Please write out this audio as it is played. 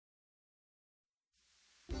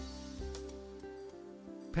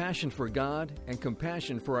passion for God and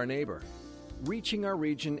compassion for our neighbor, reaching our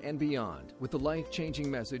region and beyond with the life-changing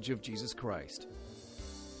message of Jesus Christ.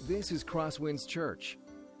 This is CrossWinds Church,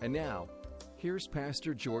 and now, here's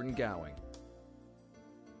Pastor Jordan Gowing.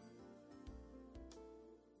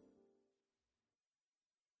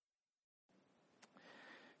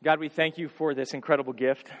 God, we thank you for this incredible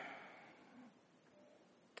gift.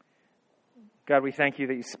 God, we thank you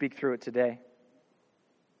that you speak through it today.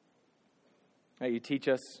 That you teach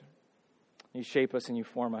us, you shape us, and you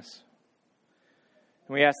form us.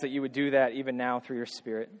 And we ask that you would do that even now through your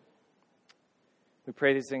Spirit. We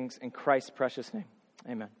pray these things in Christ's precious name.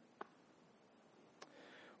 Amen.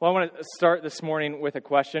 Well, I want to start this morning with a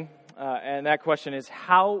question. And that question is,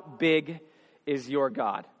 how big is your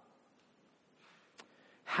God?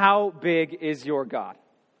 How big is your God?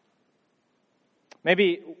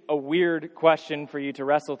 Maybe a weird question for you to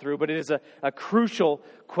wrestle through, but it is a crucial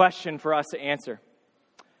question for us to answer.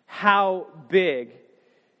 How big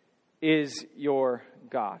is your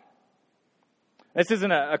God? This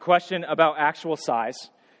isn't a question about actual size.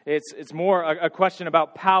 It's more a question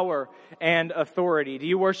about power and authority. Do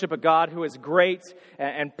you worship a God who is great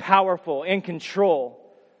and powerful, in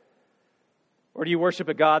control? Or do you worship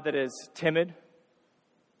a God that is timid,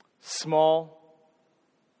 small,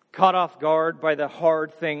 caught off guard by the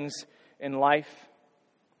hard things in life?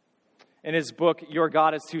 In his book, Your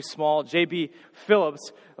God is Too Small, J.B.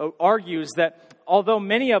 Phillips argues that although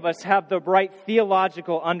many of us have the right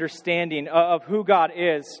theological understanding of who God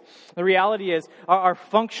is, the reality is our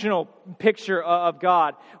functional picture of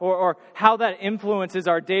God or how that influences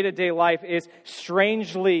our day-to-day life is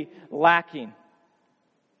strangely lacking.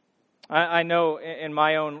 I know in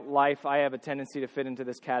my own life I have a tendency to fit into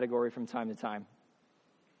this category from time to time.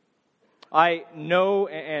 I know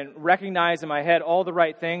and recognize in my head all the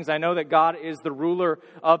right things. I know that God is the ruler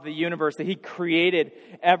of the universe, that He created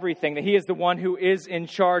everything, that He is the one who is in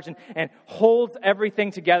charge and holds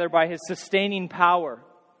everything together by His sustaining power.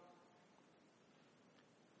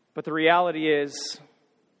 But the reality is,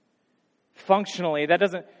 functionally, that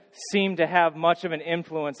doesn't seem to have much of an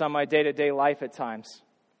influence on my day-to-day life at times.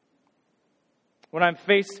 When I'm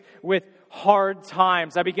faced with hard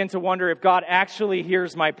times, I begin to wonder if God actually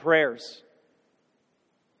hears my prayers.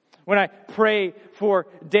 When I pray for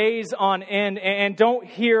days on end and don't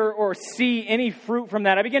hear or see any fruit from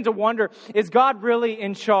that, I begin to wonder, is God really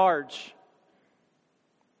in charge?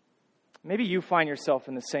 Maybe you find yourself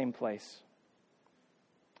in the same place.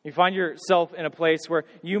 You find yourself in a place where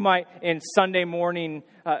you might, in Sunday morning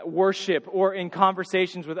worship or in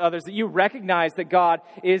conversations with others, that you recognize that God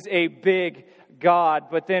is a big God,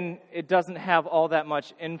 but then it doesn't have all that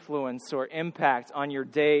much influence or impact on your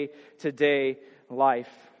day-to-day life.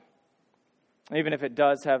 Even if it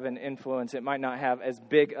does have an influence, it might not have as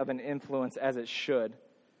big of an influence as it should.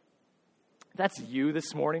 If that's you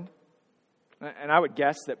this morning, and I would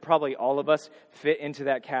guess that probably all of us fit into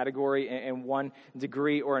that category in one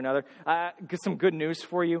degree or another. Some good news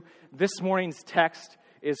for you. This morning's text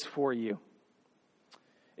is for you.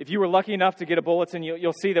 If you were lucky enough to get a bulletin,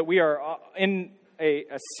 you'll see that we are in a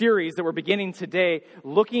series that we're beginning today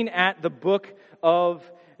looking at the book of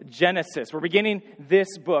Genesis. We're beginning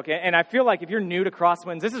this book. And I feel like if you're new to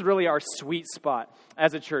CrossWinds, this is really our sweet spot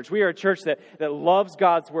as a church. We are a church that loves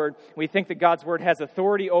God's Word. We think that God's Word has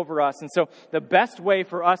authority over us. And so the best way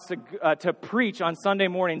for us to preach on Sunday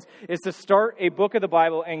mornings is to start a book of the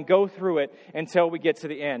Bible and go through it until we get to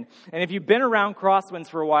the end. And if you've been around CrossWinds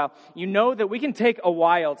for a while, you know that we can take a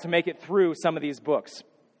while to make it through some of these books.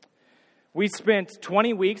 We spent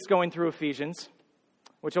 20 weeks going through Ephesians,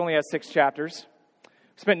 which only has 6 chapters.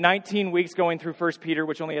 We spent 19 weeks going through 1 Peter,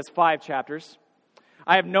 which only has 5 chapters.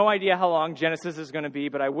 I have no idea how long Genesis is going to be,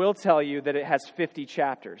 but I will tell you that it has 50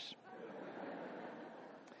 chapters.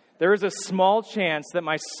 There is a small chance that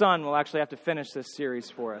my son will actually have to finish this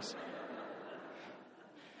series for us.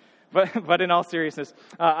 But in all seriousness,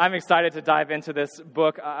 I'm excited to dive into this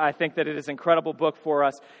book. I think that it is an incredible book for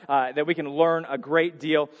us, that we can learn a great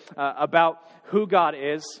deal about who God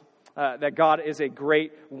is, that God is a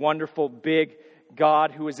great, wonderful, big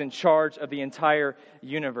God who is in charge of the entire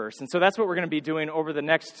universe. And so that's what we're going to be doing over the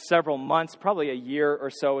next several months, probably a year or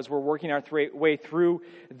so, as we're working our way through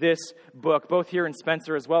this book, both here in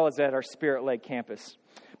Spencer as well as at our Spirit Lake campus.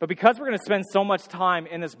 But because we're going to spend so much time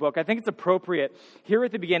in this book, I think it's appropriate here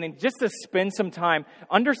at the beginning just to spend some time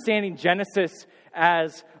understanding Genesis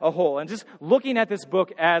as a whole and just looking at this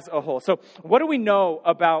book as a whole. So what do we know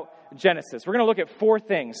about Genesis? We're going to look at 4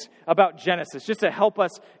 things about Genesis just to help us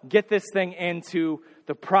get this thing into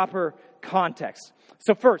the proper context.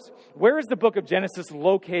 So first, where is the book of Genesis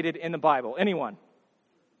located in the Bible? Anyone?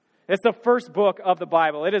 It's the first book of the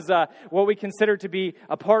Bible. It is what we consider to be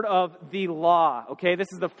a part of the law. Okay, this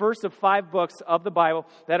is the first of 5 books of the Bible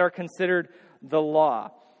that are considered the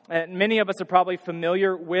law. And many of us are probably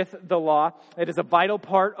familiar with the law. It is a vital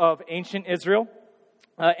part of ancient Israel.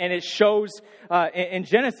 And it shows, in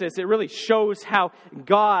Genesis, it really shows how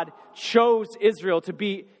God chose Israel to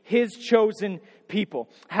be His chosen people,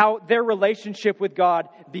 how their relationship with God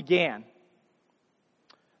began.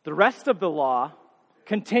 The rest of the law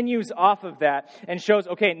continues off of that and shows,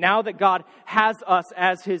 okay, now that God has us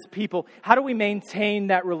as His people, how do we maintain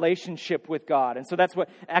that relationship with God? And so that's what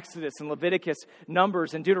Exodus and Leviticus,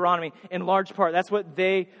 Numbers, and Deuteronomy, in large part, that's what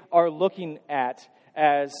they are looking at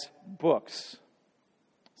as books.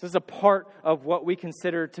 This is a part of what we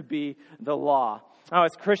consider to be the law. Now,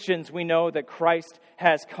 as Christians, we know that Christ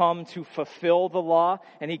has come to fulfill the law,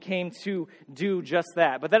 and He came to do just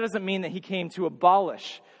that. But that doesn't mean that He came to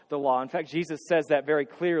abolish the law. In fact, Jesus says that very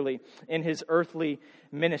clearly in His earthly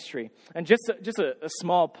ministry. And just a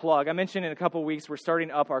small plug. I mentioned in a couple of weeks we're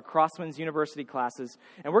starting up our CrossWinds University classes,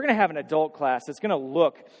 and we're going to have an adult class that's going to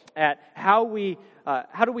look at how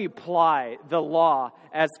do we apply the law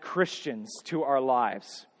as Christians to our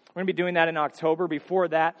lives. We're going to be doing that in October. Before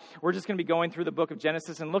that, we're just going to be going through the book of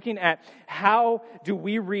Genesis and looking at how do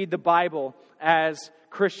we read the Bible as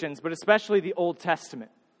Christians, but especially the Old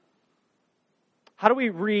Testament. How do we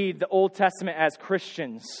read the Old Testament as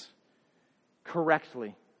Christians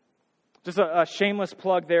correctly? Just a shameless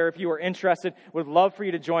plug there. If you are interested, would love for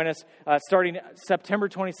you to join us starting September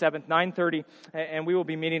 27th, 9:30, and we will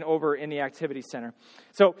be meeting over in the Activity Center.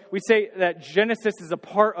 So we say that Genesis is a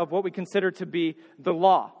part of what we consider to be the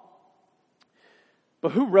law.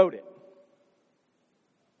 But who wrote it?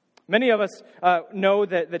 Many of us know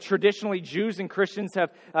that traditionally Jews and Christians have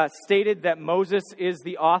stated that Moses is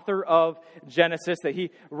the author of Genesis, that he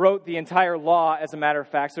wrote the entire law, as a matter of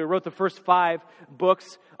fact. So he wrote the first 5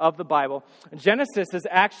 books of the Bible. Genesis is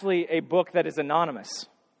actually a book that is anonymous.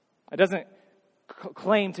 It doesn't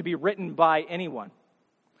claim to be written by anyone.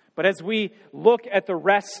 But as we look at the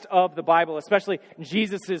rest of the Bible, especially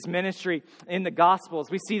Jesus' ministry in the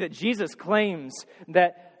Gospels, we see that Jesus claims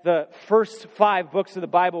that the first 5 books of the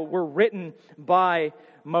Bible were written by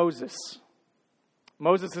Moses.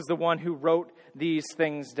 Moses is the one who wrote these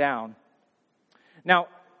things down. Now,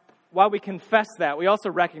 while we confess that, we also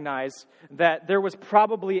recognize that there was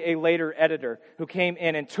probably a later editor who came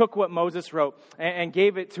in and took what Moses wrote and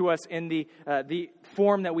gave it to us in the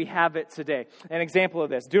form that we have it today. An example of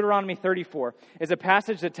this, Deuteronomy 34, is a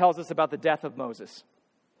passage that tells us about the death of Moses.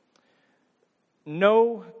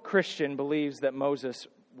 No Christian believes that Moses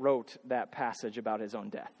wrote that passage about his own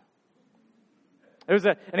death. It was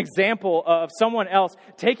an example of someone else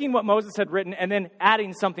taking what Moses had written and then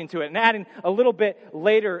adding something to it, and adding a little bit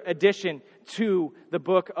later addition to the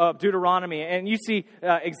book of Deuteronomy. And you see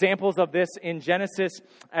examples of this in Genesis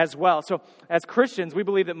as well. So as Christians, we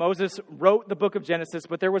believe that Moses wrote the book of Genesis,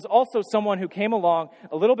 but there was also someone who came along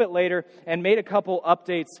a little bit later and made a couple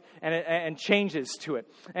updates and changes to it.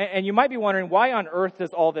 And you might be wondering, why on earth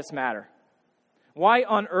does all this matter? Why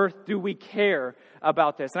on earth do we care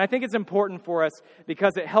about this? And I think it's important for us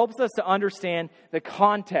because it helps us to understand the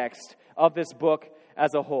context of this book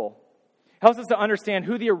as a whole. It helps us to understand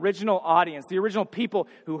who the original audience, the original people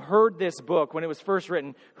who heard this book when it was first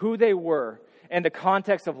written, who they were, and the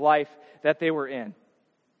context of life that they were in.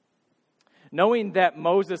 Knowing that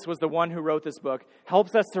Moses was the one who wrote this book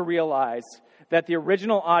helps us to realize that the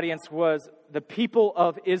original audience was the people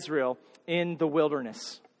of Israel in the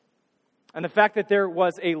wilderness. And the fact that there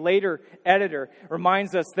was a later editor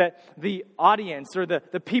reminds us that the audience, or the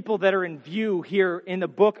people that are in view here in the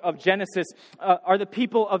book of Genesis, are the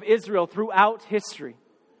people of Israel throughout history.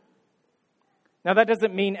 Now, that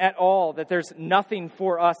doesn't mean at all that there's nothing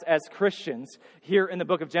for us as Christians here in the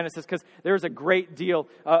book of Genesis, because there's a great deal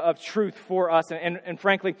of truth for us. And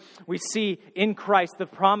frankly, we see in Christ the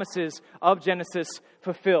promises of Genesis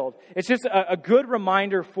fulfilled. It's just a good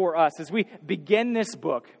reminder for us as we begin this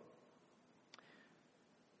book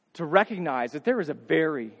to recognize that there is a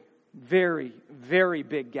very, very, very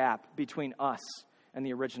big gap between us and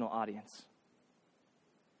the original audience.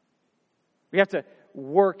 We have to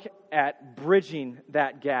work at bridging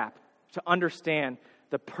that gap to understand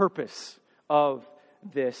the purpose of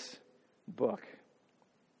this book.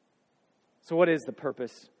 So what is the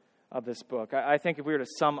purpose of this book? I think if we were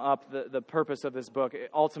to sum up the purpose of this book,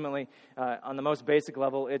 ultimately, on the most basic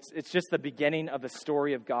level, it's just the beginning of the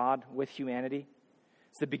story of God with humanity.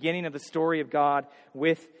 It's the beginning of the story of God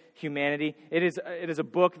with humanity. It is a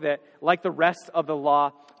book that, like the rest of the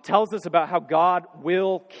law, tells us about how God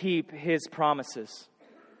will keep His promises.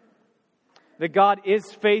 that God is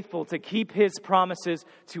faithful to keep his promises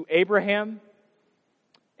to Abraham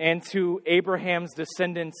and to Abraham's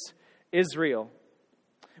descendants, Israel.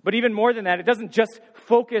 But even more than that, it doesn't just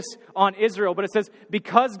focus on Israel, but it says,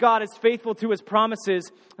 because God is faithful to his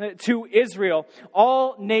promises to Israel,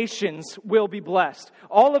 all nations will be blessed.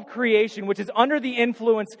 All of creation, which is under the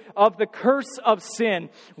influence of the curse of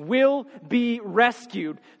sin, will be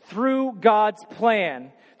rescued through God's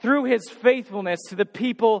plan, through his faithfulness to the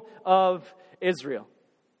people of Israel.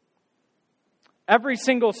 Every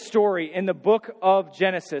single story in the book of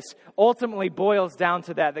Genesis ultimately boils down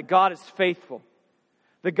to that God is faithful,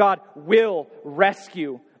 that God will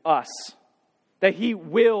rescue us, that he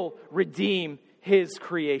will redeem his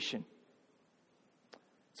creation.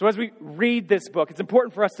 So as we read this book, it's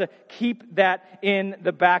important for us to keep that in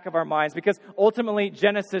the back of our minds, because ultimately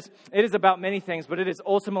Genesis, it is about many things, but it is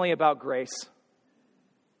ultimately about grace.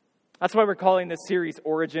 That's why we're calling this series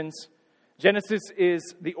Origins. Genesis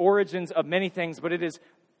is the origins of many things, but it is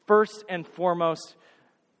first and foremost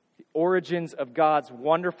the origins of God's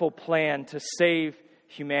wonderful plan to save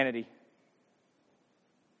humanity.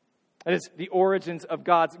 It is the origins of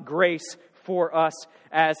God's grace for us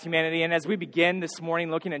as humanity. And as we begin this morning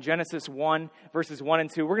looking at Genesis 1, verses 1 and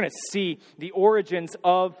 2, we're going to see the origins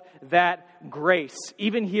of that grace,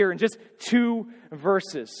 even here in just 2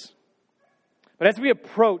 verses. But as we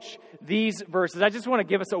approach these verses, I just want to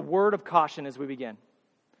give us a word of caution as we begin.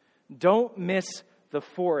 Don't miss the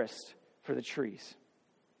forest for the trees.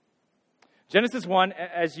 Genesis 1,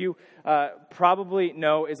 as you probably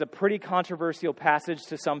know, is a pretty controversial passage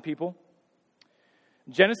to some people.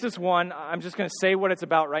 Genesis 1, I'm just going to say what it's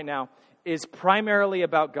about right now, is primarily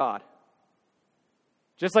about God.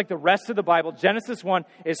 Just like the rest of the Bible, Genesis 1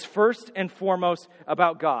 is first and foremost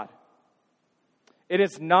about God. It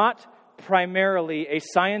is not primarily a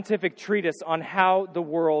scientific treatise on how the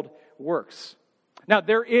world works. Now,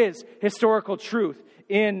 there is historical truth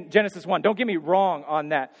in Genesis 1. Don't get me wrong on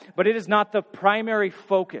that. But it is not the primary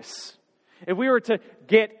focus. If the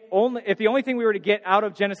only thing we were to get out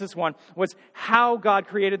of Genesis 1 was how God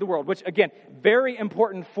created the world, which, again, very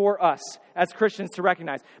important for us as Christians to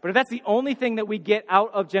recognize. But if that's the only thing that we get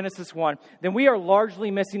out of Genesis 1, then we are largely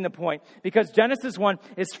missing the point, because Genesis 1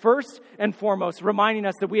 is first and foremost reminding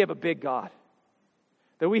us that we have a big God,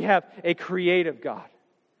 that we have a creative God,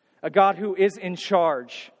 a God who is in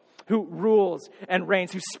charge, who rules and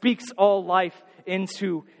reigns, who speaks all life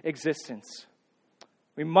into existence.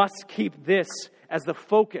 We must keep this as the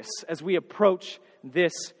focus as we approach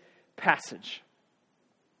this passage.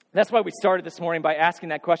 That's why we started this morning by asking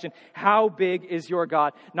that question, how big is your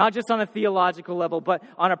God? Not just on a theological level, but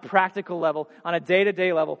on a practical level, on a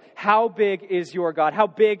day-to-day level. How big is your God? How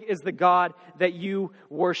big is the God that you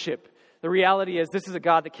worship? The reality is, this is a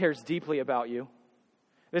God that cares deeply about you.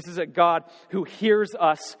 This is a God who hears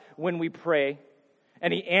us when we pray,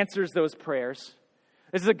 and he answers those prayers.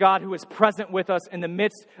 This is a God who is present with us in the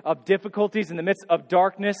midst of difficulties, in the midst of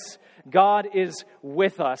darkness. God is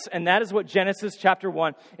with us. And that is what Genesis chapter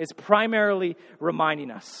 1 is primarily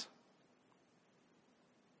reminding us.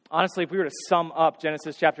 Honestly, if we were to sum up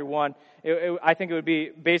Genesis chapter 1, I think it would be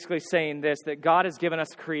basically saying this, that God has given us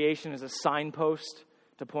creation as a signpost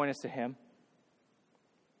to point us to him.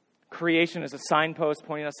 Creation is a signpost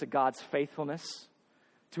pointing us to God's faithfulness,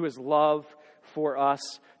 to his love for us,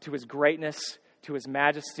 to his greatness, to his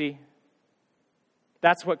majesty.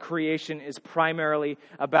 That's what creation is primarily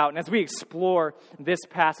about. And as we explore this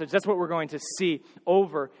passage, that's what we're going to see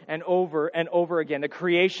over and over and over again. The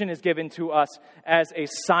creation is given to us as a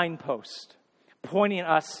signpost, pointing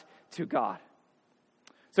us to God.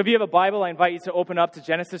 So if you have a Bible, I invite you to open up to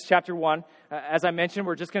Genesis chapter 1. As I mentioned,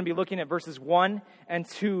 we're just going to be looking at verses 1 and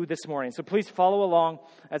 2 this morning. So please follow along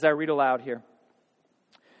as I read aloud here.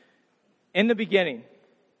 In the beginning,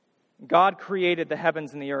 God created the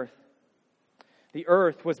heavens and the earth. The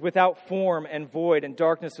earth was without form and void, and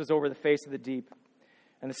darkness was over the face of the deep.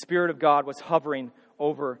 And the Spirit of God was hovering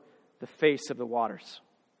over the face of the waters.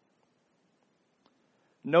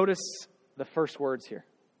 Notice the first words here.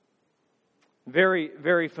 Very,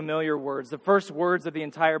 very familiar words. The first words of the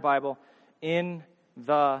entire Bible, in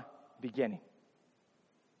the beginning.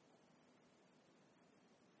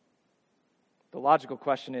 The logical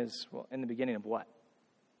question is, well, in the beginning of what?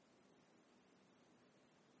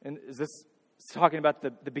 And is this talking about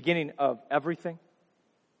the beginning of everything?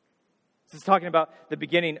 Is this talking about the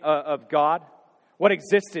beginning of God? What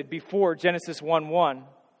existed before Genesis 1:1?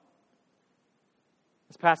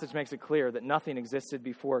 This passage makes it clear that nothing existed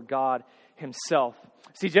before God himself.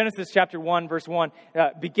 See, Genesis chapter 1, verse 1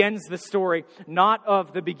 begins the story not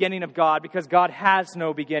of the beginning of God, because God has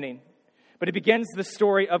no beginning, but it begins the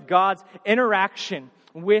story of God's interaction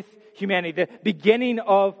with humanity, the beginning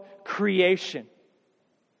of creation.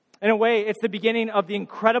 In a way, it's the beginning of the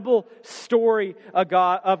incredible story of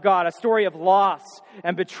God, a story of loss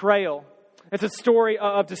and betrayal. It's a story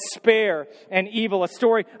of despair and evil, a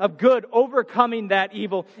story of good overcoming that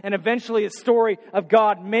evil, and eventually a story of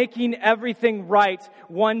God making everything right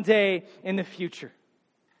one day in the future.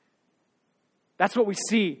 That's what we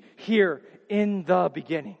see here in the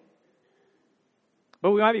beginning.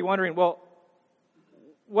 But we might be wondering, well,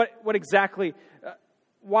 what exactly,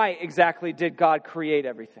 why exactly did God create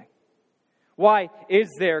everything? Why is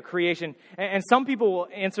there creation? And some people will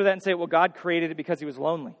answer that and say, well, God created it because he was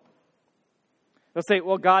lonely. They'll say,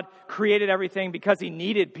 well, God created everything because he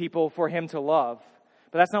needed people for him to love.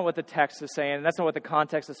 But that's not what the text is saying, and that's not what the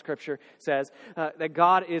context of Scripture says. That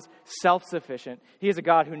God is self-sufficient. He is a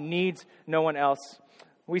God who needs no one else.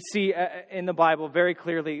 We see in the Bible very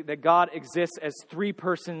clearly that God exists as three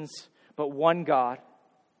persons, but one God,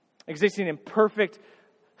 existing in perfect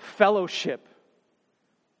fellowship,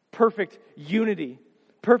 perfect unity,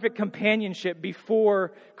 perfect companionship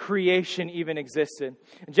before creation even existed.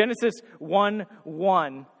 Genesis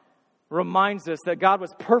 1:1 reminds us that God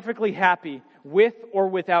was perfectly happy with or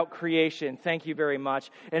without creation. Thank you very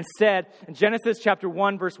much. Instead, Genesis chapter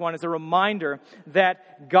 1 verse 1 is a reminder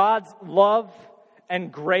that God's love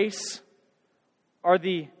and grace are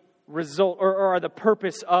the result or are the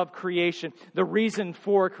purpose of creation, the reason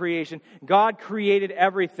for creation. God created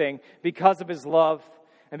everything because of his love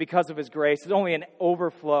and because of his grace. It's only an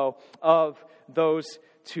overflow of those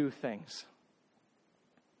two things.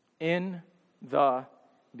 In the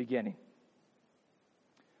beginning.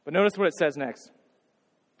 But notice what it says next.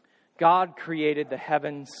 God created the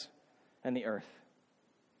heavens and the earth.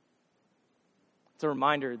 It's a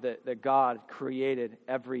reminder that God created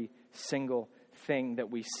every single thing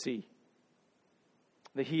that we see.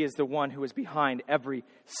 That he is the one who is behind every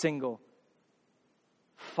single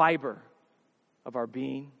fiber of our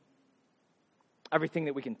being. Everything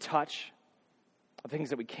that we can touch, the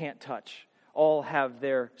things that we can't touch, all have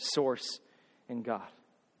their source in God.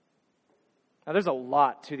 Now, there's a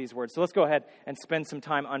lot to these words, so let's go ahead and spend some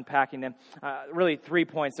time unpacking them. Really 3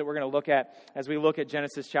 points that we're going to look at as we look at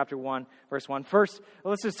Genesis chapter 1, verse 1. First,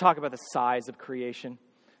 let's just talk about the size of creation.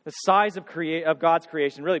 The size of God's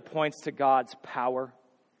creation really points to God's power.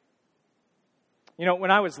 You know,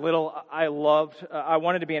 when I was little, I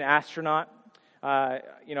wanted to be an astronaut.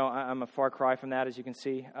 I'm a far cry from that, as you can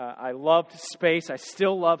see. I loved space. I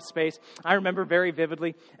still love space. I remember very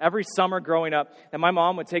vividly every summer growing up that my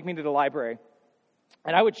mom would take me to the library,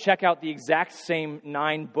 and I would check out the exact same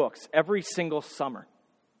 9 books every single summer.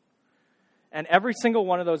 And every single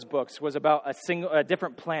one of those books was about a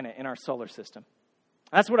different planet in our solar system.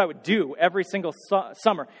 That's what I would do every single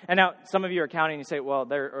summer. And now some of you are counting and you say, well,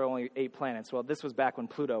 there are only 8 planets. Well, this was back when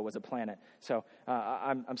Pluto was a planet. So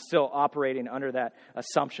I'm still operating under that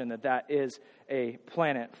assumption that is a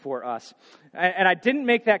planet for us. And I didn't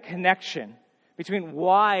make that connection between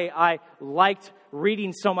why I liked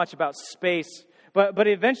reading so much about space. But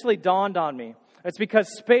it eventually dawned on me. It's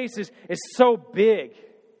because space is so big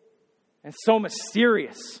and so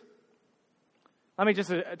mysterious. Let me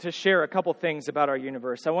just to share a couple things about our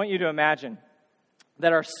universe. I want you to imagine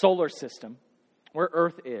that our solar system, where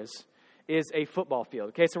Earth is a football field.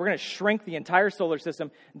 Okay, so we're going to shrink the entire solar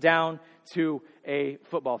system down to a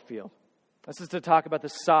football field. This is to talk about the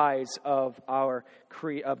size of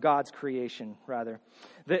of God's creation, rather.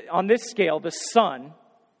 On this scale, the sun,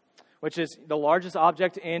 which is the largest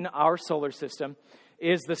object in our solar system,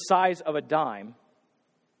 is the size of a dime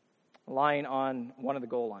lying on one of the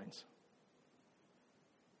goal lines.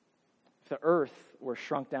 If the earth were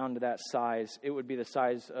shrunk down to that size, it would be the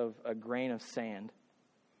size of a grain of sand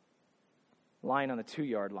lying on the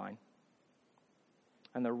 2-yard line.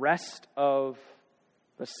 And the rest of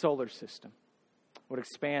the solar system would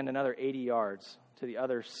expand another 80 yards to the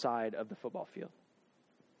other side of the football field.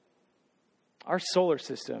 Our solar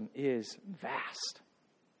system is vast.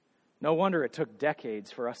 No wonder it took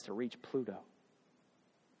decades for us to reach Pluto.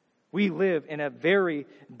 We live in a very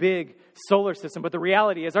big solar system, but the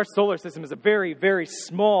reality is our solar system is a very, very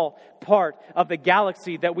small part of the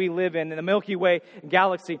galaxy that we live in the Milky Way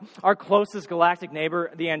galaxy. Our closest galactic neighbor,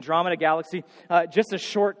 the Andromeda galaxy, just a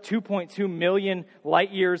short 2.2 million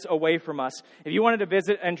light years away from us. If you wanted to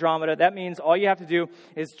visit Andromeda, that means all you have to do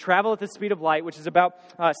is travel at the speed of light, which is about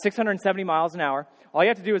 670 miles an hour. All you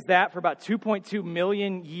have to do is that for about 2.2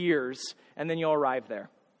 million years, and then you'll arrive there.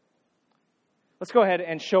 Let's go ahead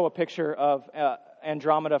and show a picture of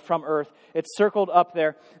Andromeda from Earth. It's circled up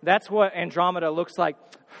there. That's what Andromeda looks like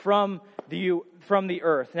from the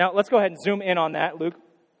Earth. Now, let's go ahead and zoom in on that, Luke.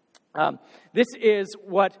 This is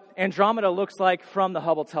what Andromeda looks like from the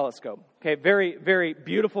Hubble telescope. Okay, very, very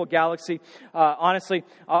beautiful galaxy. Honestly,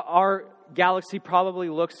 our galaxy probably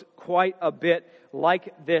looks quite a bit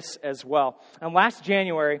like this as well. And last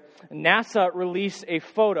January, NASA released a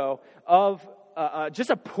photo of just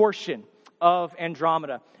a portion of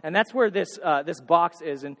Andromeda. And that's where this box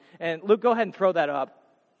is. And Luke, go ahead and throw that up.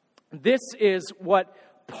 This is what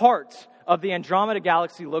part of the Andromeda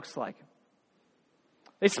galaxy looks like.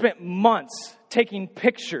 They spent months taking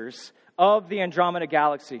pictures of the Andromeda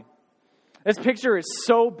galaxy. This picture is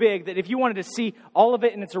so big that if you wanted to see all of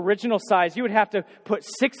it in its original size, you would have to put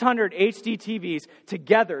 600 HD TVs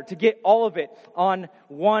together to get all of it on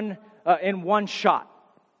in one shot.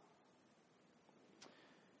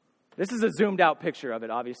 This is a zoomed out picture of it,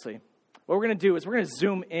 obviously. What we're going to do is we're going to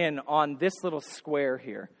zoom in on this little square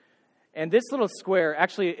here. And this little square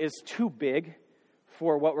actually is too big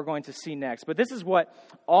for what we're going to see next. But this is what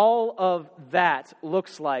all of that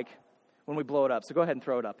looks like when we blow it up. So go ahead and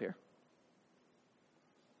throw it up here.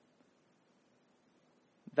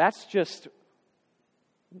 That's just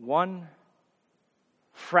one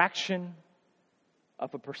fraction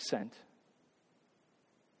of a percent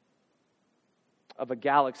of a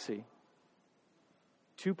galaxy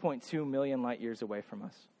 2.2 million light years away from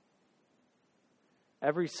us.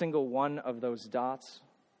 Every single one of those dots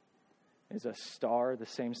is a star the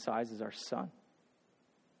same size as our sun.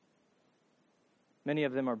 Many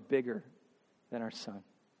of them are bigger than our sun.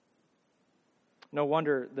 No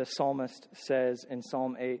wonder the psalmist says in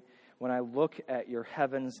Psalm 8, "When I look at your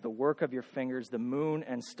heavens, the work of your fingers, the moon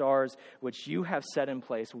and stars, which you have set in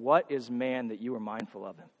place, what is man that you are mindful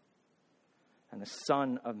of him? And the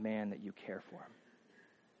son of man that you care for him?"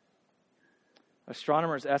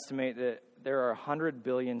 Astronomers estimate that there are 100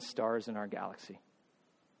 billion stars in our galaxy.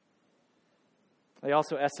 They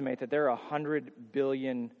also estimate that there are 100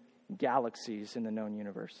 billion galaxies in the known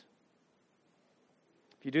universe.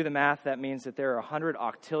 If you do the math, that means that there are 100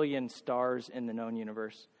 octillion stars in the known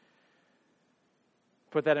universe.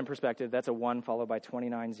 Put that in perspective, that's a 1 followed by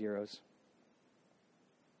 29 zeros.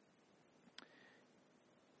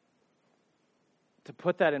 To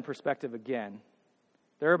put that in perspective again,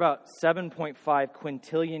 there are about 7.5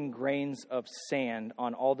 quintillion grains of sand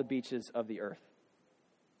on all the beaches of the earth.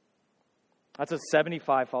 That's a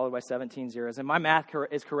 75 followed by 17 zeros. And my math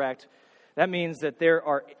is correct. That means that there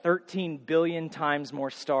are 13 billion times more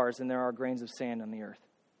stars than there are grains of sand on the earth.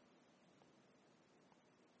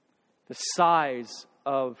 The size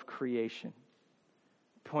of creation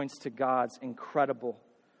points to God's incredible,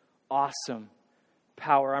 awesome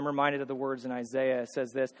power. I'm reminded of the words in Isaiah. It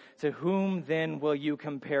says this, "To whom then will you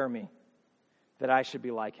compare me, that I should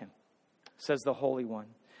be like him? Says the Holy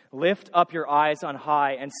One. Lift up your eyes on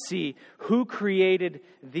high and see who created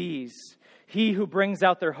these. He who brings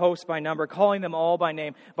out their hosts by number, calling them all by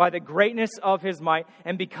name, by the greatness of his might,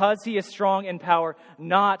 and because he is strong in power,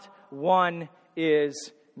 not one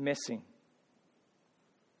is missing."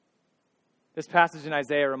 This passage in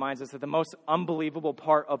Isaiah reminds us that the most unbelievable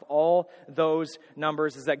part of all those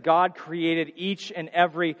numbers is that God created each and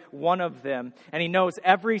every one of them. And he knows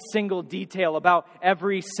every single detail about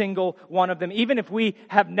every single one of them. Even if we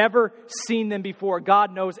have never seen them before,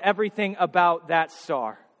 God knows everything about that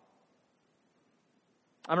star.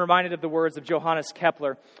 I'm reminded of the words of Johannes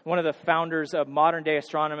Kepler, one of the founders of modern-day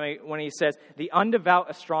astronomy, when he says, "The undevout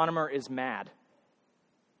astronomer is mad."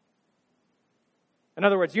 In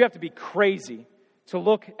other words, you have to be crazy to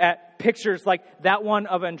look at pictures like that one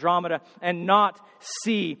of Andromeda and not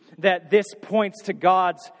see that this points to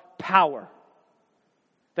God's power.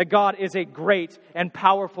 That God is a great and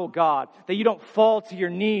powerful God. That you don't fall to your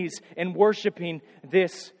knees in worshiping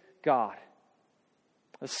this God.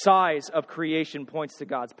 The size of creation points to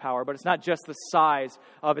God's power, but it's not just the size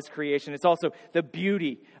of His creation. It's also the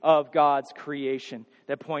beauty of God's creation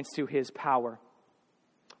that points to His power.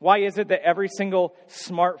 Why is it that every single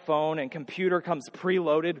smartphone and computer comes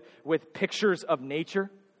preloaded with pictures of nature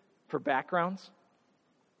for backgrounds?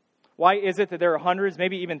 Why is it that there are hundreds,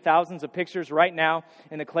 maybe even thousands of pictures right now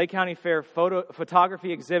in the Clay County Fair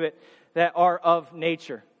photography exhibit that are of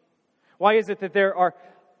nature? Why is it that there are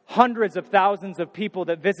hundreds of thousands of people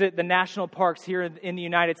that visit the national parks here in the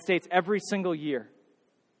United States every single year?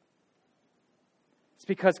 It's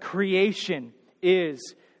because creation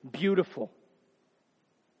is beautiful.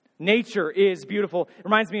 Nature is beautiful. It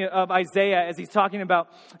reminds me of Isaiah as he's talking about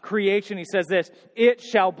creation. He says this, "It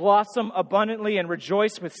shall blossom abundantly and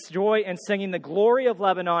rejoice with joy and singing. The glory of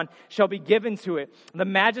Lebanon shall be given to it. The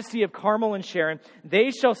majesty of Carmel and Sharon.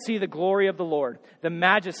 They shall see the glory of the Lord, the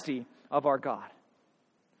majesty of our God."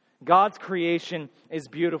 God's creation is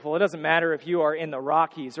beautiful. It doesn't matter if you are in the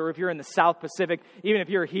Rockies or if you're in the South Pacific, even if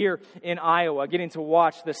you're here in Iowa getting to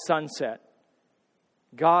watch the sunset.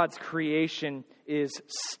 God's creation is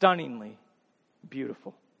stunningly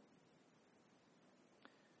beautiful.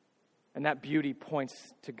 And that beauty points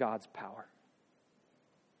to God's power.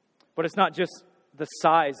 But it's not just the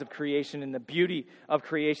size of creation and the beauty of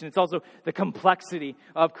creation. It's also the complexity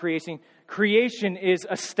of creation. Creation is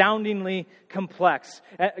astoundingly complex.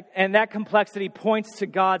 And that complexity points to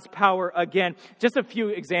God's power again. Just a few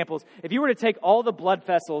examples. If you were to take all the blood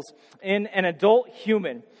vessels in an adult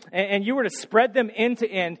human and you were to spread them end to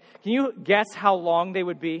end, can you guess how long they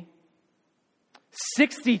would be?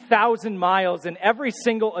 60,000 miles in every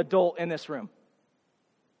single adult in this room.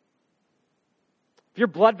 If your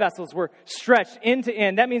blood vessels were stretched end to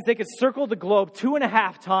end, that means they could circle the globe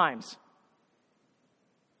 2.5 times.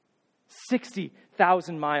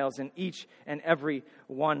 60,000 miles in each and every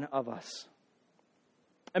one of us.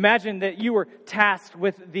 Imagine that you were tasked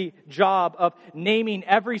with the job of naming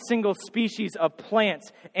every single species of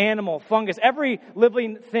plants, animal, fungus, every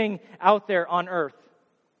living thing out there on earth.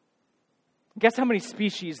 Guess how many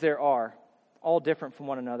species there are, all different from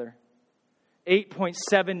one another?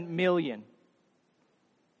 8.7 million.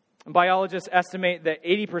 Biologists estimate that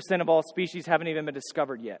 80% of all species haven't even been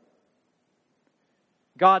discovered yet.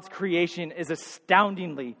 God's creation is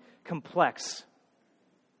astoundingly complex.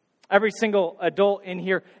 Every single adult in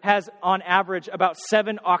here has, on average, about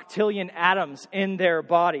 7 octillion atoms in their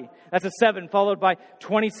body. That's a 7 followed by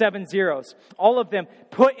 27 zeros. All of them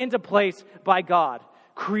put into place by God.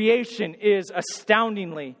 Creation is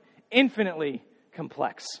astoundingly, infinitely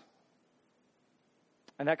complex.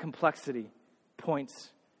 And that complexity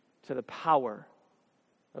points to the power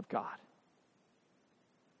of God.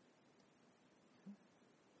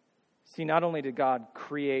 See, not only did God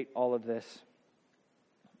create all of this,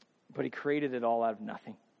 but He created it all out of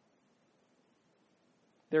nothing.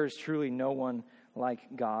 There is truly no one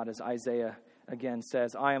like God, as Isaiah again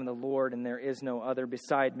says, "I am the Lord, and there is no other.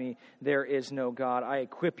 Beside me, there is no God. I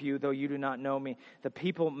equip you, though you do not know me. The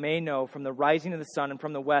people may know from the rising of the sun and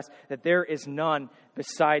from the west that there is none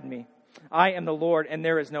beside me. I am the Lord, and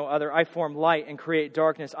there is no other. I form light and create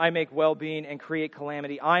darkness. I make well-being and create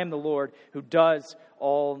calamity. I am the Lord who does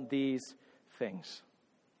all these things."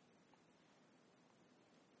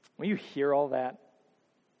 When you hear all that,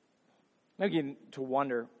 you begin to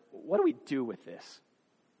wonder, what do we do with this?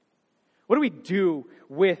 What do we do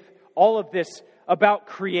with all of this about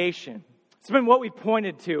creation? It's been what we've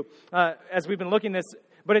pointed to as we've been looking at this.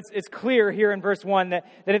 But it's clear here in verse 1 that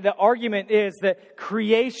the argument is that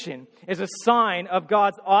creation is a sign of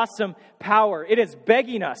God's awesome power. It is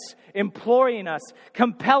begging us, imploring us,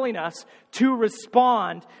 compelling us to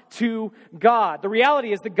respond to God. The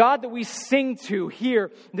reality is the God that we sing to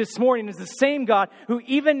here this morning is the same God who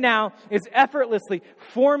even now is effortlessly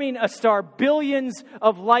forming a star billions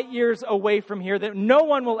of light years away from here that no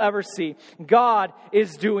one will ever see. God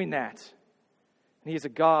is doing that. And He is a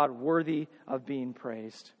God worthy of being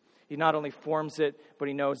praised. He not only forms it, but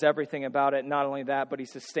He knows everything about it. Not only that, but He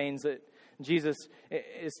sustains it. Jesus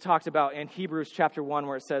is talked about in Hebrews chapter 1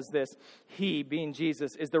 where it says this, He, being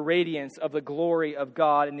Jesus, is the radiance of the glory of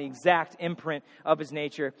God and the exact imprint of His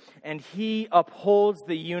nature. And He upholds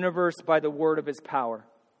the universe by the word of His power.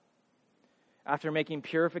 After making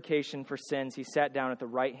purification for sins, He sat down at the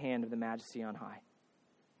right hand of the Majesty on high.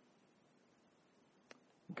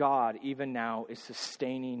 God, even now, is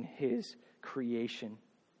sustaining His creation.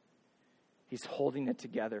 He's holding it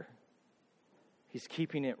together. He's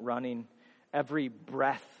keeping it running. Every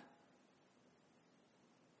breath,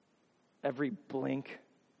 every blink,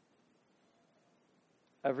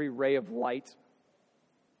 every ray of light,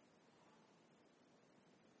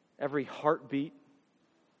 every heartbeat,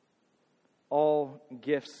 all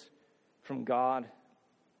gifts from God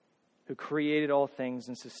who created all things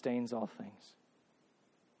and sustains all things.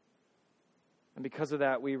 And because of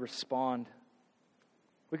that, we respond.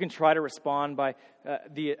 We can try to respond by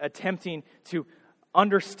attempting to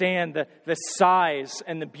understand the size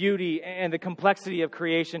and the beauty and the complexity of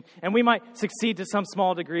creation. And we might succeed to some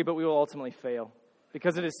small degree, but we will ultimately fail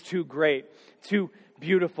because it is too great, too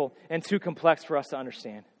beautiful, and too complex for us to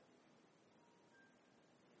understand.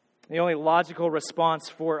 The only logical response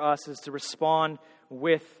for us is to respond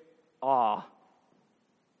with awe.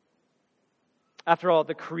 After all,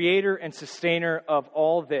 the creator and sustainer of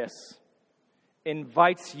all this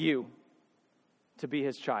invites you to be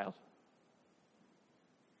his child.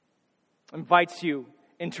 Invites you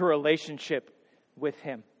into a relationship with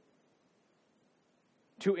him.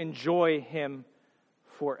 To enjoy him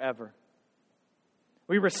forever.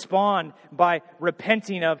 We respond by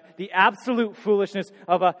repenting of the absolute foolishness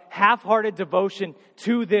of a half-hearted devotion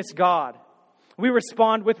to this God. We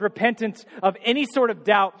respond with repentance of any sort of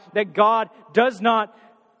doubt that God does not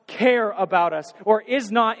care about us or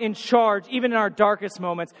is not in charge, even in our darkest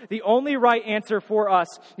moments. The only right answer for us,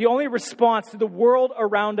 the only response to the world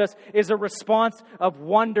around us is a response of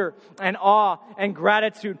wonder and awe and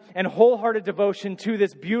gratitude and wholehearted devotion to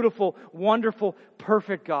this beautiful, wonderful,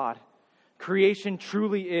 perfect God. Creation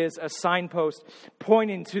truly is a signpost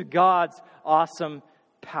pointing to God's awesome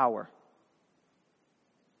power.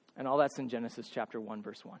 And all that's in Genesis chapter 1,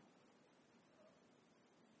 verse 1.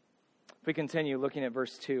 If we continue looking at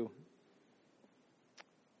verse 2,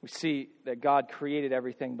 we see that God created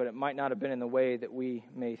everything, but it might not have been in the way that we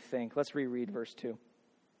may think. Let's reread verse 2.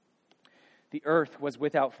 The earth was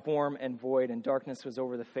without form and void, and darkness was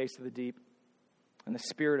over the face of the deep, and the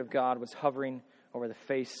Spirit of God was hovering over the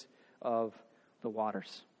face of the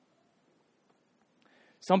waters.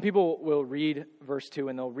 Some people will read verse 2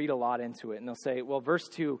 and they'll read a lot into it. And they'll say, well, verse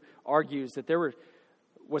 2 argues that there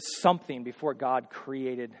was something before God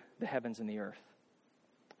created the heavens and the earth.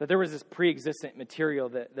 That there was this pre-existent material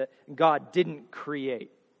that God didn't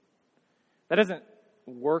create. That doesn't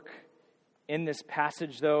work in this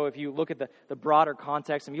passage, though, if you look at the broader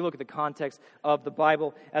context, and you look at the context of the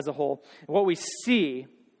Bible as a whole. What we see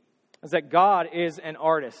is that God is an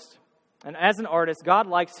artist. And as an artist, God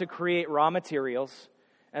likes to create raw materials,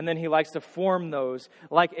 and then he likes to form those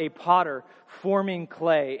like a potter forming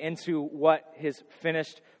clay into what his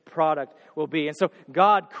finished product will be. And so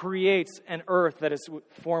God creates an earth that is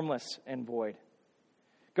formless and void.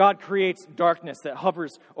 God creates darkness that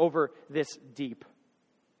hovers over this deep.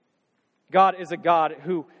 God is a God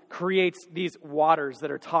who creates these waters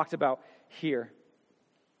that are talked about here.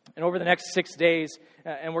 And over the next 6 days,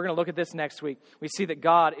 and we're going to look at this next week, we see that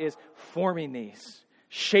God is forming these,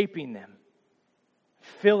 shaping them,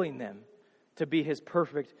 filling them to be his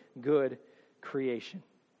perfect, good creation.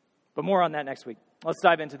 But more on that next week. Let's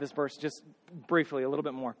dive into this verse just briefly, a little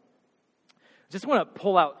bit more. I just want to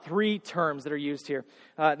pull out 3 terms that are used here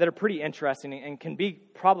that are pretty interesting and can be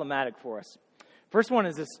problematic for us. First one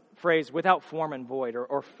is this phrase, without form and void,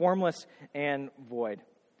 or formless and void.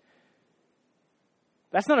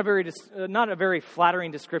 That's not a very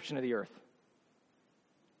flattering description of the earth.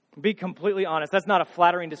 Be completely honest, that's not a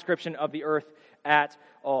flattering description of the earth at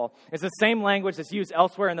all. It's the same language that's used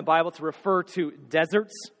elsewhere in the Bible to refer to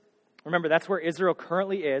deserts. Remember, that's where Israel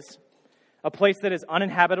currently is. A place that is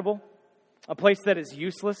uninhabitable. A place that is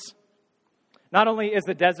useless. Not only is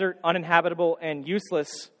the desert uninhabitable and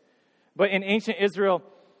useless, but in ancient Israel,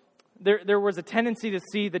 there was a tendency to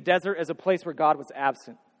see the desert as a place where God was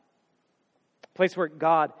absent. A place where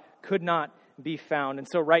God could not be found. And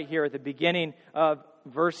so right here at the beginning of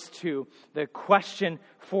verse 2, the question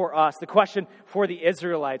for us, the question for the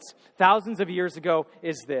Israelites thousands of years ago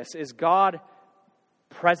is this: is God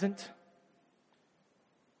present?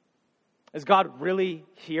 Is God really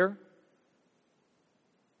here?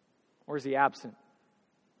 Or is he absent?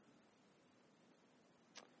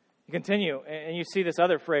 You continue and you see this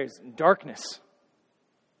other phrase, darkness.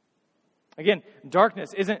 Again,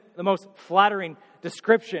 darkness isn't the most flattering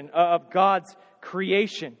description of God's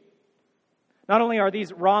creation. Not only are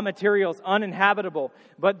these raw materials uninhabitable,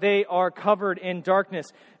 but they are covered in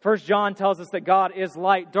darkness. 1 John tells us that God is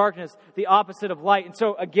light, darkness, the opposite of light. And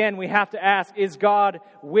so again, we have to ask, is God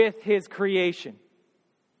with his creation?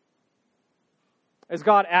 Is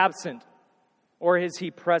God absent, or is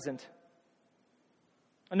he present?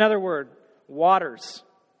 Another word, waters.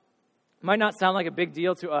 Might not sound like a big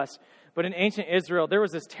deal to us, but in ancient Israel, there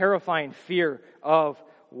was this terrifying fear of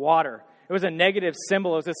water. It was a negative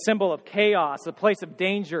symbol. It was a symbol of chaos, a place of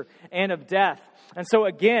danger and of death. And so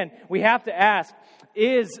again, we have to ask,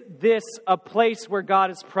 is this a place where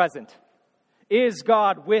God is present? Is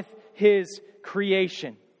God with his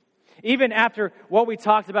creation? Even after what we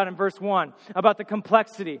talked about in verse 1, about the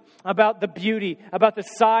complexity, about the beauty, about the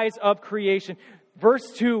size of creation, verse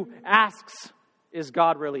 2 asks, is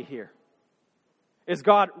God really here? Is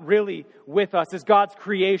God really with us? Is God's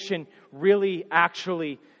creation really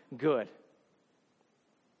actually good?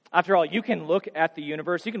 After all, you can look at the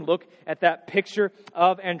universe, you can look at that picture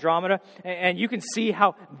of Andromeda, and you can see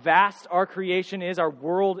how vast our creation is, our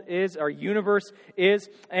world is, our universe is,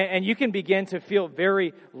 and you can begin to feel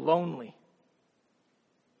very lonely.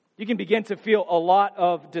 You can begin to feel a lot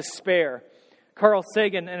of despair. Carl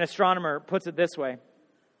Sagan, an astronomer, puts it this way: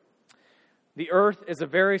 the earth is a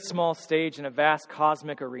very small stage in a vast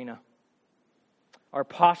cosmic arena. Our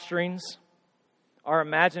posturings, our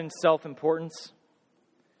imagined self-importance,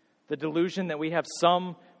 the delusion that we have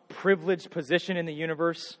some privileged position in the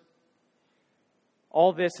universe,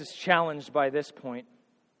 all this is challenged by this point.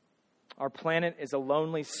 Our planet is a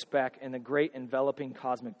lonely speck in the great enveloping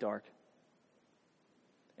cosmic dark.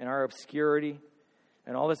 In our obscurity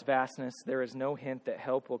and all this vastness, there is no hint that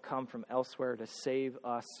help will come from elsewhere to save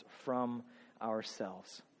us from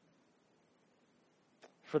ourselves.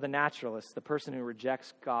 For the naturalist, the person who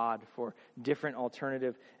rejects God for different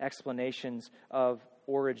alternative explanations of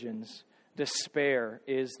origins, despair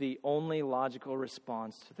is the only logical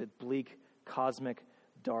response to the bleak cosmic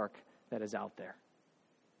dark that is out there.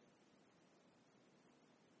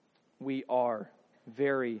 We are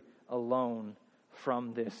very alone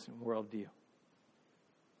from this worldview.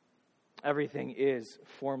 Everything is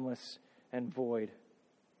formless and void,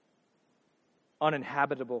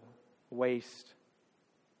 uninhabitable waste.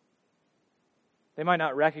 They might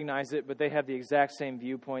not recognize it, but they have the exact same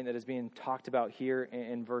viewpoint that is being talked about here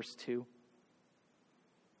in verse 2.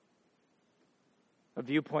 A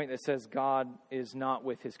viewpoint that says God is not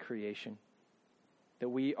with his creation, that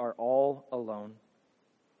we are all alone,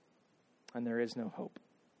 and there is no hope.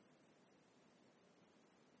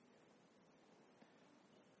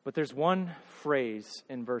 But there's one phrase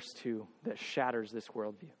in verse 2 that shatters this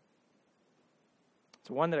worldview. It's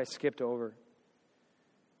one that I skipped over.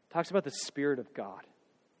 It talks about the Spirit of God.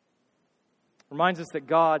 It reminds us that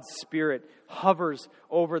God's Spirit hovers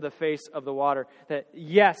over the face of the water. That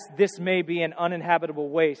yes, this may be an uninhabitable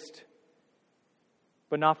waste,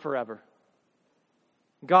 but not forever.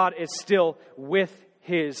 God is still with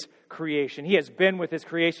his creation. He has been with his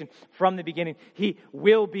creation from the beginning. He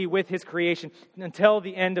will be with his creation until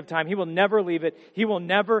the end of time. He will never leave it. He will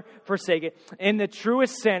never forsake it. In the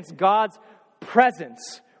truest sense, God's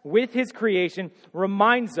presence with his creation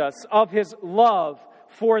reminds us of his love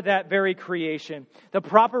for that very creation. The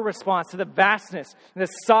proper response to the vastness and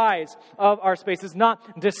the size of our space is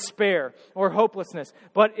not despair or hopelessness,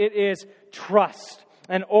 but it is trust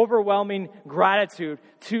and overwhelming gratitude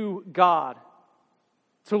to God.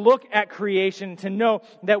 To look at creation, to know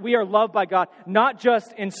that we are loved by God, not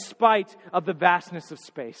just in spite of the vastness of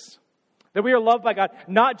space. That we are loved by God,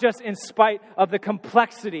 not just in spite of the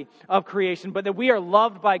complexity of creation, but that we are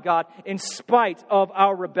loved by God in spite of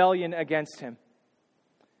our rebellion against him.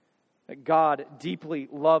 That God deeply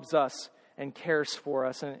loves us and cares for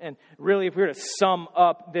us. And really, if we were to sum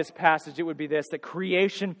up this passage, it would be this: that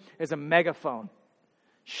creation is a megaphone,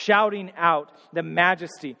 shouting out the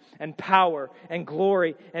majesty and power and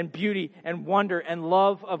glory and beauty and wonder and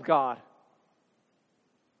love of God.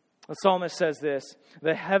 The psalmist says this: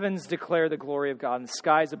 the heavens declare the glory of God, and the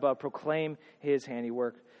skies above proclaim his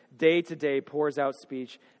handiwork. Day to day pours out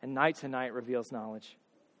speech, and night to night reveals knowledge.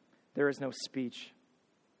 There is no speech.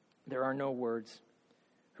 There are no words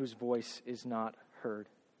whose voice is not heard.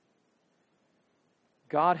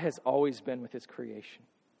 God has always been with his creation.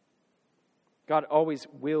 God always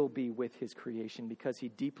will be with his creation because he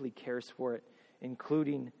deeply cares for it,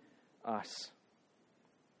 including us.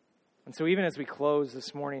 And so even as we close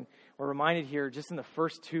this morning, we're reminded here, just in the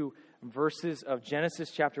first 2 verses of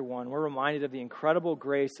Genesis chapter 1, we're reminded of the incredible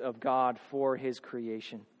grace of God for his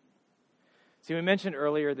creation. See, we mentioned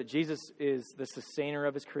earlier that Jesus is the sustainer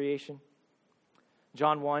of his creation.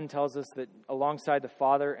 John 1 tells us that alongside the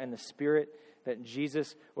Father and the Spirit, that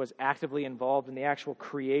Jesus was actively involved in the actual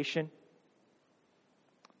creation.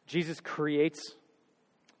 Jesus creates,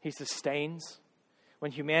 he sustains.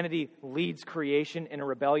 When humanity leads creation in a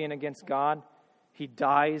rebellion against God, he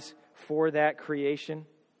dies for that creation.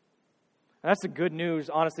 And that's the good news,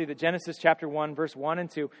 honestly, that Genesis chapter 1, verse 1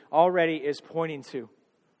 and 2 already is pointing to.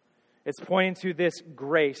 It's pointing to this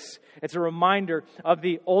grace. It's a reminder of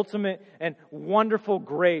the ultimate and wonderful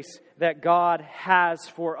grace that God has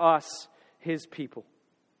for us, his people.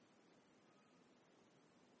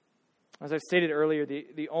 As I stated earlier,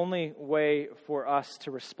 the only way for us to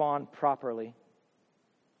respond properly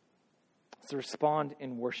is to respond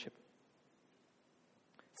in worship.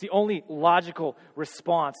 It's the only logical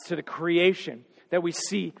response to the creation that we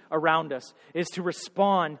see around us, is to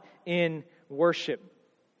respond in worship.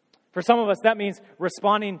 For some of us, that means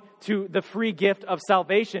responding to the free gift of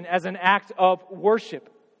salvation as an act of worship.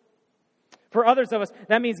 For others of us,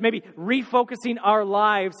 that means maybe refocusing our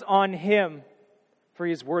lives on him, for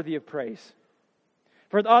he is worthy of praise.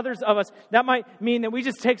 For others of us, that might mean that we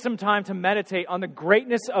just take some time to meditate on the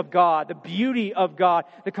greatness of God, the beauty of God,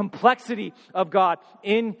 the complexity of God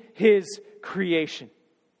in His creation.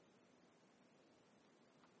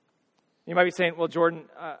 You might be saying, well, Jordan,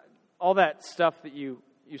 all that stuff that you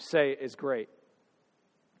say is great.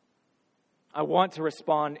 I want to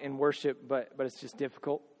respond in worship, but it's just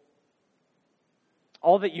difficult.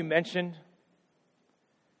 All that you mentioned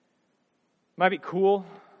might be cool,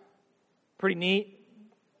 pretty neat,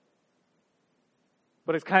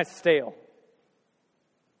 but it's kind of stale.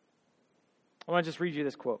 I want to just read you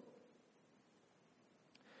this quote.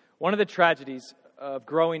 One of the tragedies of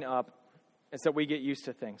growing up is that we get used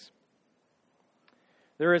to things.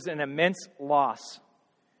 There is an immense loss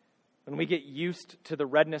when we get used to the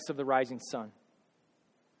redness of the rising sun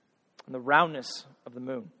and the roundness of the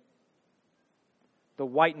moon, the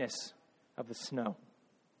whiteness of the snow,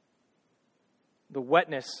 the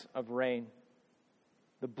wetness of rain,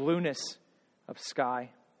 the blueness of sky,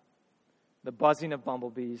 the buzzing of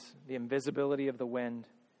bumblebees, the invisibility of the wind,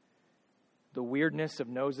 the weirdness of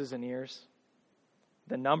noses and ears,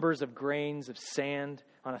 the numbers of grains of sand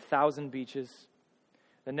on 1,000 beaches,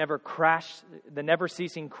 the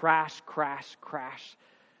never-ceasing crash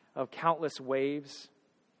of countless waves,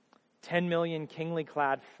 10 million kingly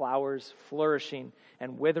clad flowers flourishing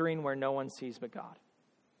and withering where no one sees but God.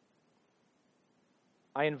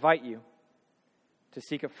 I invite you to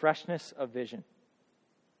seek a freshness of vision,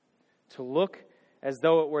 to look as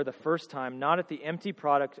though it were the first time, not at the empty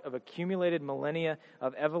product of accumulated millennia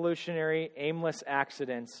of evolutionary, aimless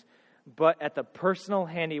accidents, but at the personal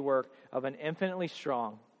handiwork of an infinitely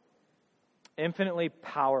strong, infinitely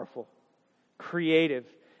powerful, creative,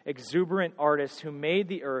 exuberant artist who made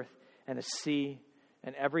the earth and the sea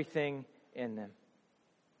and everything in them.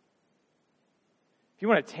 If you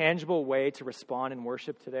want a tangible way to respond in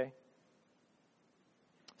worship today,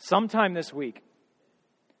 sometime this week,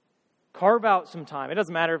 carve out some time. It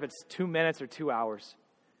doesn't matter if it's 2 minutes or 2 hours.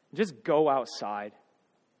 Just go outside.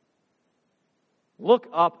 Look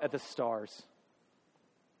up at the stars.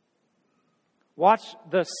 Watch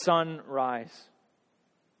the sun rise.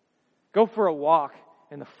 Go for a walk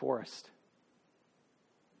in the forest.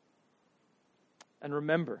 And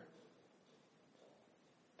remember,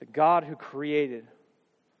 the God who created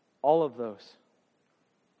all of those,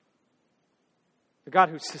 the God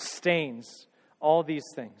who sustains all these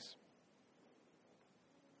things,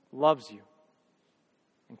 loves you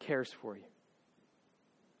and cares for you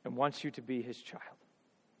and wants you to be His child.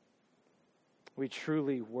 We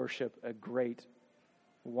truly worship a great,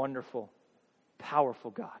 wonderful,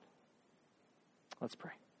 powerful God. Let's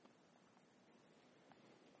pray.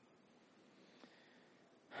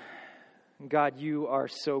 God, you are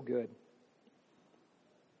so good.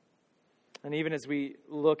 And even as we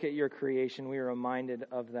look at your creation, we are reminded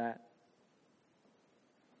of that.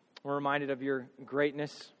 We're reminded of your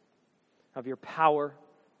greatness, of your power.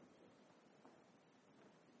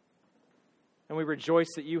 And we rejoice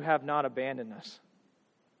that you have not abandoned us,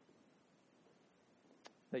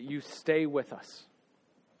 that you stay with us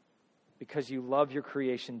because you love your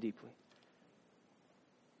creation deeply.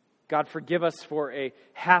 God, forgive us for a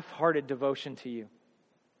half-hearted devotion to you.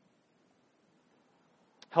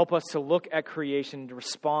 Help us to look at creation, to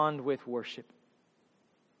respond with worship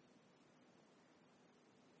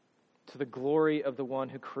to the glory of the one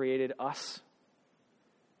who created us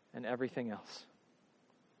and everything else.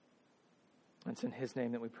 It's in His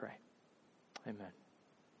name that we pray. Amen.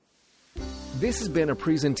 This has been a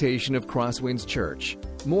presentation of CrossWinds Church.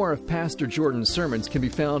 More of Pastor Jordan's sermons can be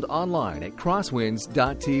found online at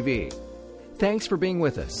crosswinds.tv. Thanks for being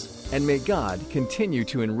with us, and may God continue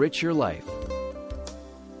to enrich your life.